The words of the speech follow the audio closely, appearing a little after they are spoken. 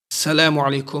Assalamu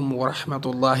alaikum wa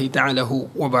rahmatullahi ta'ala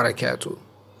wa barakatuh.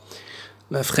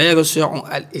 Mes frères et sœurs en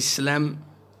l'islam,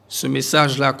 ce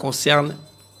message-là concerne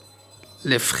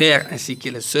les frères ainsi que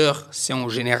les sœurs, c'est en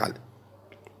général.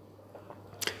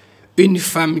 Une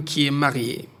femme qui est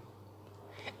mariée,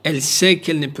 elle sait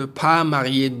qu'elle ne peut pas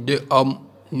marier 2 hommes,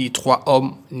 ni 3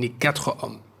 hommes, ni 4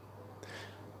 hommes.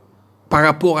 Par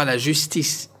rapport à la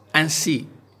justice, ainsi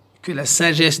que la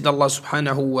sagesse d'Allah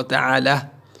subhanahu wa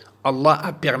ta'ala, Allah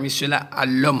a permis cela à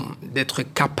l'homme d'être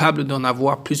capable d'en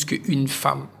avoir plus qu'une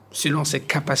femme, selon ses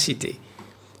capacités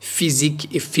physiques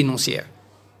et financières.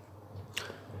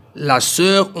 La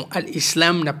sœur en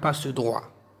l'islam n'a pas ce droit.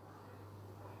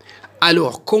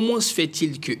 Alors, comment se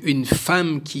fait-il qu'une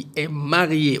femme qui est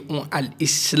mariée en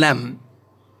l'islam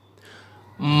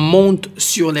monte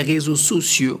sur les réseaux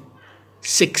sociaux,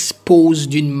 s'expose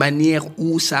d'une manière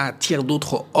où ça attire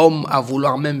d'autres hommes à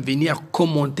vouloir même venir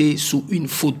commenter sous une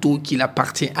photo qui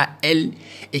appartient à elle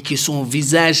et que son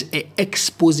visage est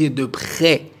exposé de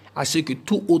près à ce que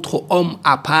tout autre homme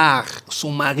à part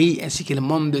son mari ainsi que les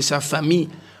membres de sa famille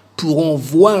pourront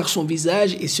voir son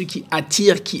visage et ce qui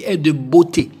attire qui est de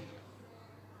beauté.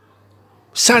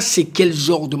 Ça, c'est quel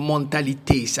genre de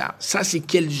mentalité ça? Ça, c'est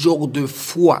quel genre de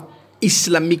foi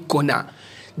islamique qu'on a?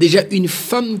 Déjà, une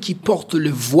femme qui porte le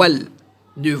voile,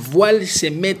 c'est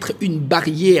mettre une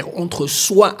barrière entre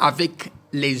soi avec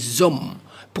les hommes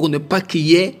pour ne pas qu'il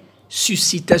y ait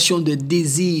suscitation de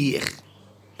désir.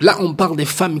 Là, on parle des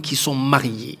femmes qui sont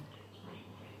mariées.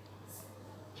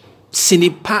 Ce n'est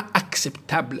pas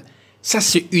acceptable. Ça,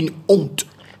 c'est une honte.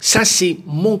 Ça, c'est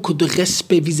manque de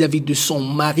respect vis-à-vis de son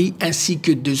mari ainsi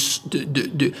que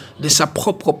de sa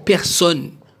propre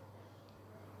personne.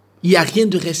 Il n'y a rien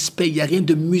de respect, il n'y a rien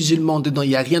de musulman dedans, il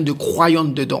n'y a rien de croyant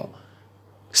dedans.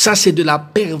 Ça, c'est de la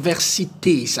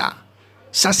perversité, ça.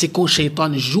 Ça, c'est quand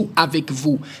Shaitan joue avec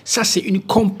vous. Ça, c'est une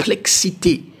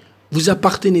complexité. Vous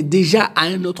appartenez déjà à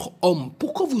un autre homme.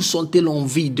 Pourquoi vous sentez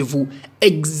l'envie de vous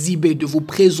exhiber, de vous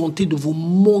présenter, de vous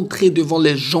montrer devant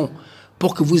les gens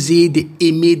pour que vous ayez des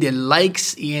aimés, des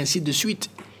likes et ainsi de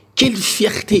suite? Quelle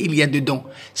fierté il y a dedans.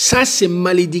 Ça, c'est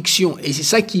malédiction. Et c'est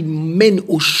ça qui mène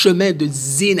au chemin de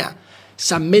zina.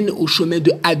 Ça mène au chemin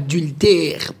de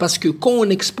adultère. Parce que quand on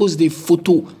expose des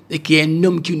photos et qu'il y a un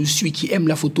homme qui nous suit, qui aime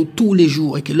la photo tous les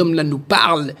jours et que l'homme là nous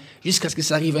parle jusqu'à ce que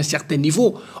ça arrive à un certain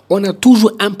niveau, on a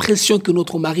toujours l'impression que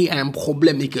notre mari a un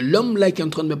problème et que l'homme là qui est en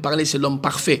train de me parler, c'est l'homme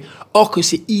parfait. Or que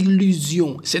c'est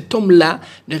illusion. Cet homme-là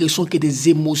ne ressent que des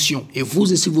émotions. Et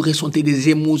vous aussi, vous ressentez des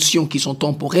émotions qui sont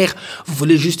temporaires. Vous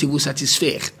voulez juste vous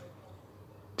satisfaire.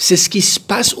 C'est ce qui se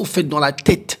passe au fait dans la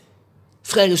tête.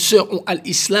 Frères et sœurs en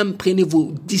l'islam, prenez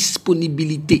vos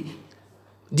disponibilités.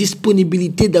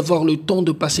 Disponibilité d'avoir le temps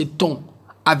de passer temps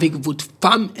avec votre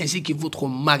femme ainsi que votre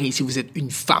mari si vous êtes une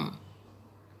femme.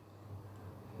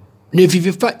 Ne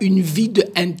vivez pas une vie de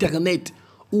internet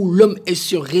où l'homme est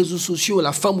sur les réseaux sociaux,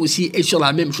 la femme aussi est sur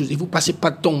la même chose et vous passez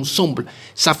pas de temps ensemble.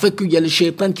 Ça fait qu'il y a le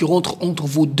shaitan qui rentre entre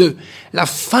vous deux. La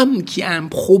femme qui a un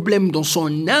problème dans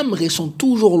son âme ressent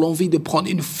toujours l'envie de prendre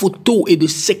une photo et de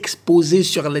s'exposer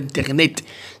sur l'internet.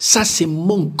 Ça, c'est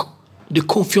manque de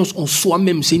confiance en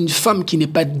soi-même. C'est une femme qui n'est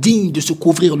pas digne de se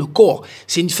couvrir le corps.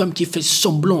 C'est une femme qui fait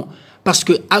semblant. Parce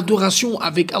que adoration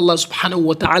avec Allah subhanahu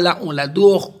wa ta'ala, on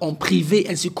l'adore en privé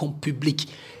ainsi qu'en public.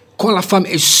 Quand la femme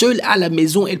est seule à la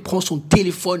maison, elle prend son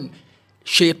téléphone.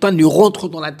 Shaitan lui rentre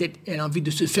dans la tête. Elle a envie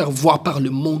de se faire voir par le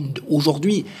monde.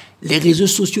 Aujourd'hui, les réseaux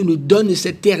sociaux nous donnent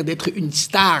cette air d'être une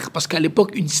star. Parce qu'à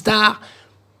l'époque, une star,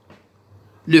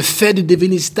 le fait de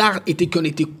devenir star était qu'on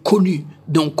était connu.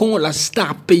 Donc, quand la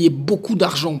star payait beaucoup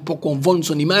d'argent pour qu'on vende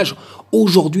son image,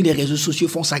 aujourd'hui, les réseaux sociaux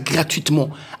font ça gratuitement.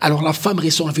 Alors, la femme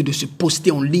ressent envie de se poster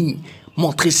en ligne,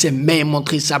 montrer ses mains,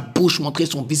 montrer sa bouche, montrer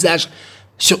son visage.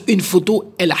 Sur une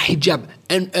photo, elle a hijab.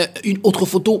 Une autre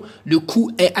photo, le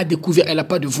cou est à découvert, elle n'a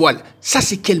pas de voile. Ça,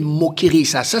 c'est quelle moquerie,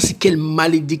 ça. Ça, c'est quelle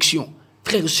malédiction.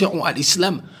 Frères et sœurs en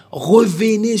l'islam,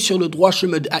 revenez sur le droit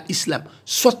chemin de l'islam.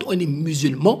 Soit on est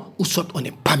musulman, ou soit on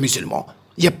n'est pas musulman.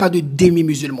 Il n'y a pas de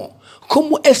demi-musulman.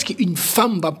 Comment est-ce qu'une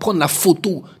femme va prendre la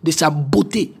photo de sa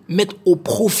beauté, mettre au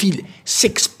profil,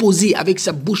 s'exposer avec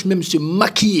sa bouche, même se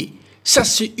maquiller? Ça,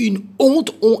 c'est une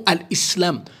honte en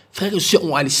l'islam. Frères et sœurs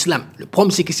en l'islam, le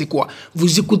problème c'est que c'est quoi?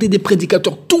 Vous écoutez des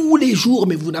prédicateurs tous les jours,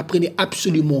 mais vous n'apprenez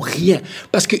absolument rien.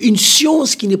 Parce qu'une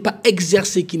science qui n'est pas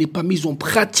exercée, qui n'est pas mise en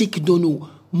pratique dans nos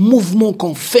mouvements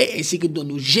qu'on fait, ainsi que dans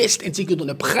nos gestes, ainsi que dans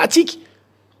nos pratiques,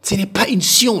 ce n'est pas une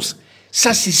science.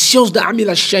 Ça, c'est science d'Amil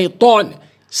al-Shaytan.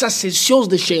 Ça, c'est science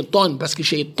de Shaytan, parce que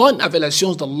Shaytan avait la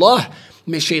science d'Allah,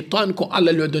 mais Shaytan, quand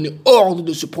Allah lui a donné ordre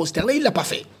de se prosterner, il ne l'a pas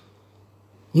fait.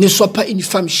 Ne sois pas une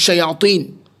femme shayatin.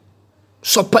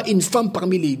 Sois pas une femme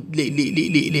parmi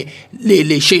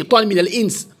les shaitans min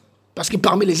al-ins. Parce que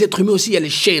parmi les êtres humains aussi, il y a les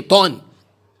shaitans.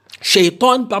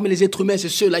 Shaitan parmi les êtres humains, c'est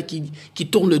ceux-là qui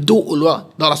tournent le dos aux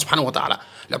lois d'Allah subhanahu wa ta'ala.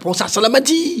 Le prophète sallam a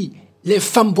dit, les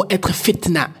femmes vont être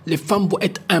fitna, les femmes vont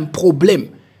être un problème.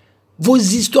 Vos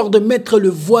histoires de mettre le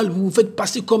voile, vous vous faites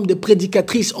passer comme des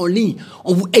prédicatrices en ligne,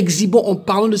 en vous exhibant, en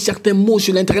parlant de certains mots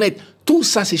sur l'internet. Tout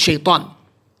ça, c'est shaitan.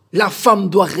 La femme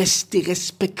doit rester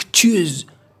respectueuse,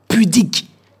 pudique.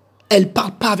 Elle ne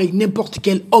parle pas avec n'importe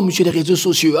quel homme sur les réseaux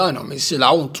sociaux. Ah non, mais c'est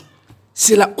la honte.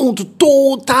 C'est la honte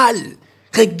totale.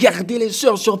 Regardez les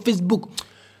sœurs sur Facebook.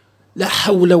 La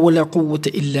hawla wa la quwwata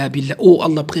illa billah. Oh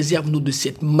Allah, préserve-nous de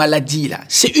cette maladie-là.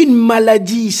 C'est une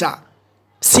maladie, ça.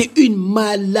 C'est une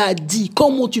maladie.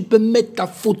 Comment tu peux mettre ta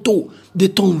photo de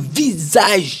ton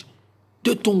visage,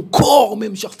 de ton corps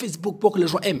même sur Facebook pour que les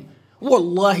gens aiment?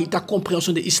 Wallahi, ta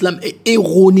compréhension de l'islam est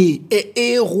erronée.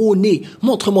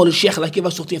 Montre-moi le cheikh là qui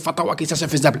va sortir un fatawa que ça c'est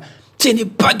faisable. Ce n'est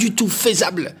pas du tout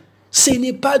faisable. Ce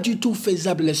n'est pas du tout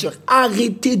faisable, les sœurs.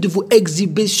 Arrêtez de vous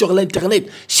exhiber sur l'internet.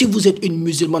 Si vous êtes une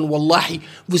musulmane, wallahi,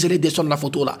 vous allez descendre la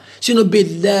photo là. Sinon,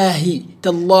 billahi,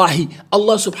 tallahi,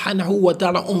 Allah subhanahu wa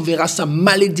ta'ala enverra sa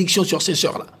malédiction sur ces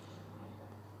sœurs là.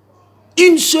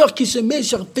 Une sœur qui se met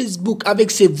sur Facebook avec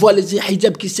ses voiles et ses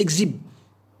hijabs qui s'exhibent.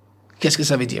 Qu'est-ce que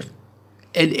ça veut dire?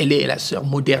 Elle est la sœur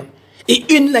moderne. Et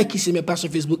une là qui ne se met pas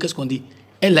sur Facebook, qu'est-ce qu'on dit?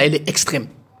 Elle là, elle est extrême.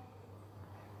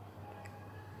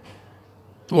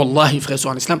 Wallahi, frères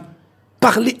sur l'islam,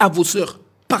 parlez à vos sœurs,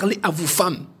 parlez à vos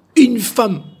femmes. Une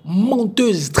femme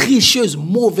menteuse, tricheuse,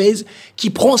 mauvaise, qui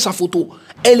prend sa photo,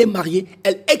 elle est mariée,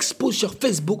 elle expose sur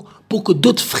Facebook pour que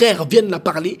d'autres frères viennent la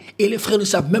parler et les frères ne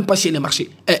savent même pas si elle est mariée.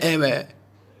 Elle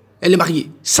est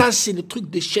mariée. Ça, c'est le truc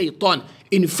de shaitan.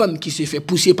 Une femme qui se fait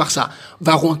pousser par ça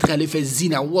va rentrer, elle fait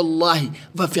zina, wallahi,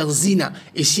 va faire zina.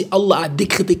 Et si Allah a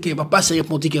décrété qu'elle ne va pas se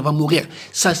répondre, qu'elle va mourir,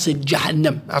 ça c'est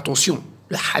jahannam. Attention.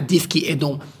 Le hadith qui est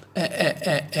dans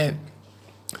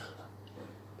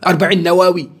Arba'in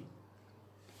Nawawi.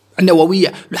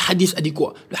 Le hadith a dit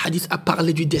quoi? Le hadith a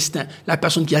parlé du destin. La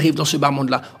personne qui arrive dans ce bas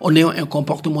monde-là, en ayant un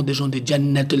comportement des gens de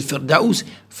Jannat al-Firdaus,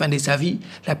 fin de sa vie,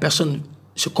 la personne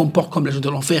se comporte comme les gens de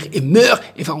l'enfer et meurt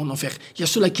et va en enfer. Il y a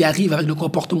ceux-là qui arrivent avec le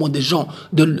comportement des gens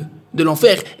de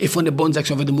l'enfer et font des bonnes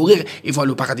actions avant de mourir et vont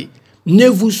au paradis. Ne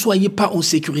vous soyez pas en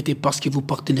sécurité parce que vous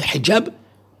portez le hijab,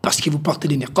 parce que vous portez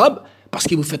le niqab, parce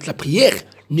que vous faites la prière,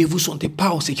 ne vous sentez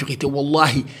pas en sécurité.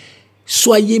 Wallahi,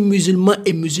 soyez musulmans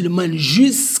et musulmanes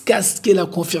jusqu'à ce que la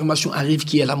confirmation arrive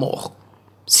qui est la mort.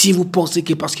 Si vous pensez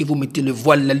que parce que vous mettez le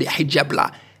voile, le hijab là,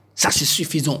 ça c'est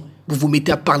suffisant. Vous vous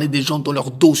mettez à parler des gens dans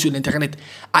leur dos sur l'internet,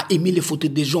 à aimer les photos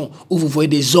des gens où vous voyez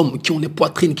des hommes qui ont les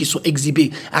poitrines qui sont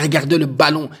exhibées, à regarder le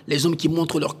ballon, les hommes qui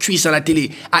montrent leurs cuisses à la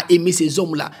télé, à aimer ces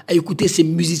hommes-là, à écouter ces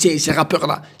musiciens et ces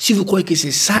rappeurs-là. Si vous croyez que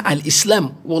c'est ça à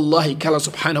l'islam, wallahi, qu'Allah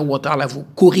subhanahu wa ta'ala vous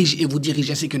corrige et vous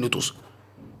dirige ainsi que nous tous.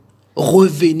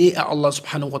 Revenez à Allah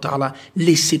subhanahu wa ta'ala,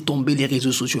 laissez tomber les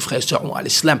réseaux sociaux, frères et sœurs, à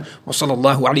l'islam. Wa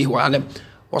sallallahu alayhi wa sallam,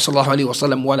 wa sallallahu alayhi wa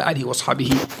sallam, wa ala alihi wa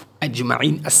sahbihi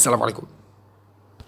ajma'in. Assalamu alaikum.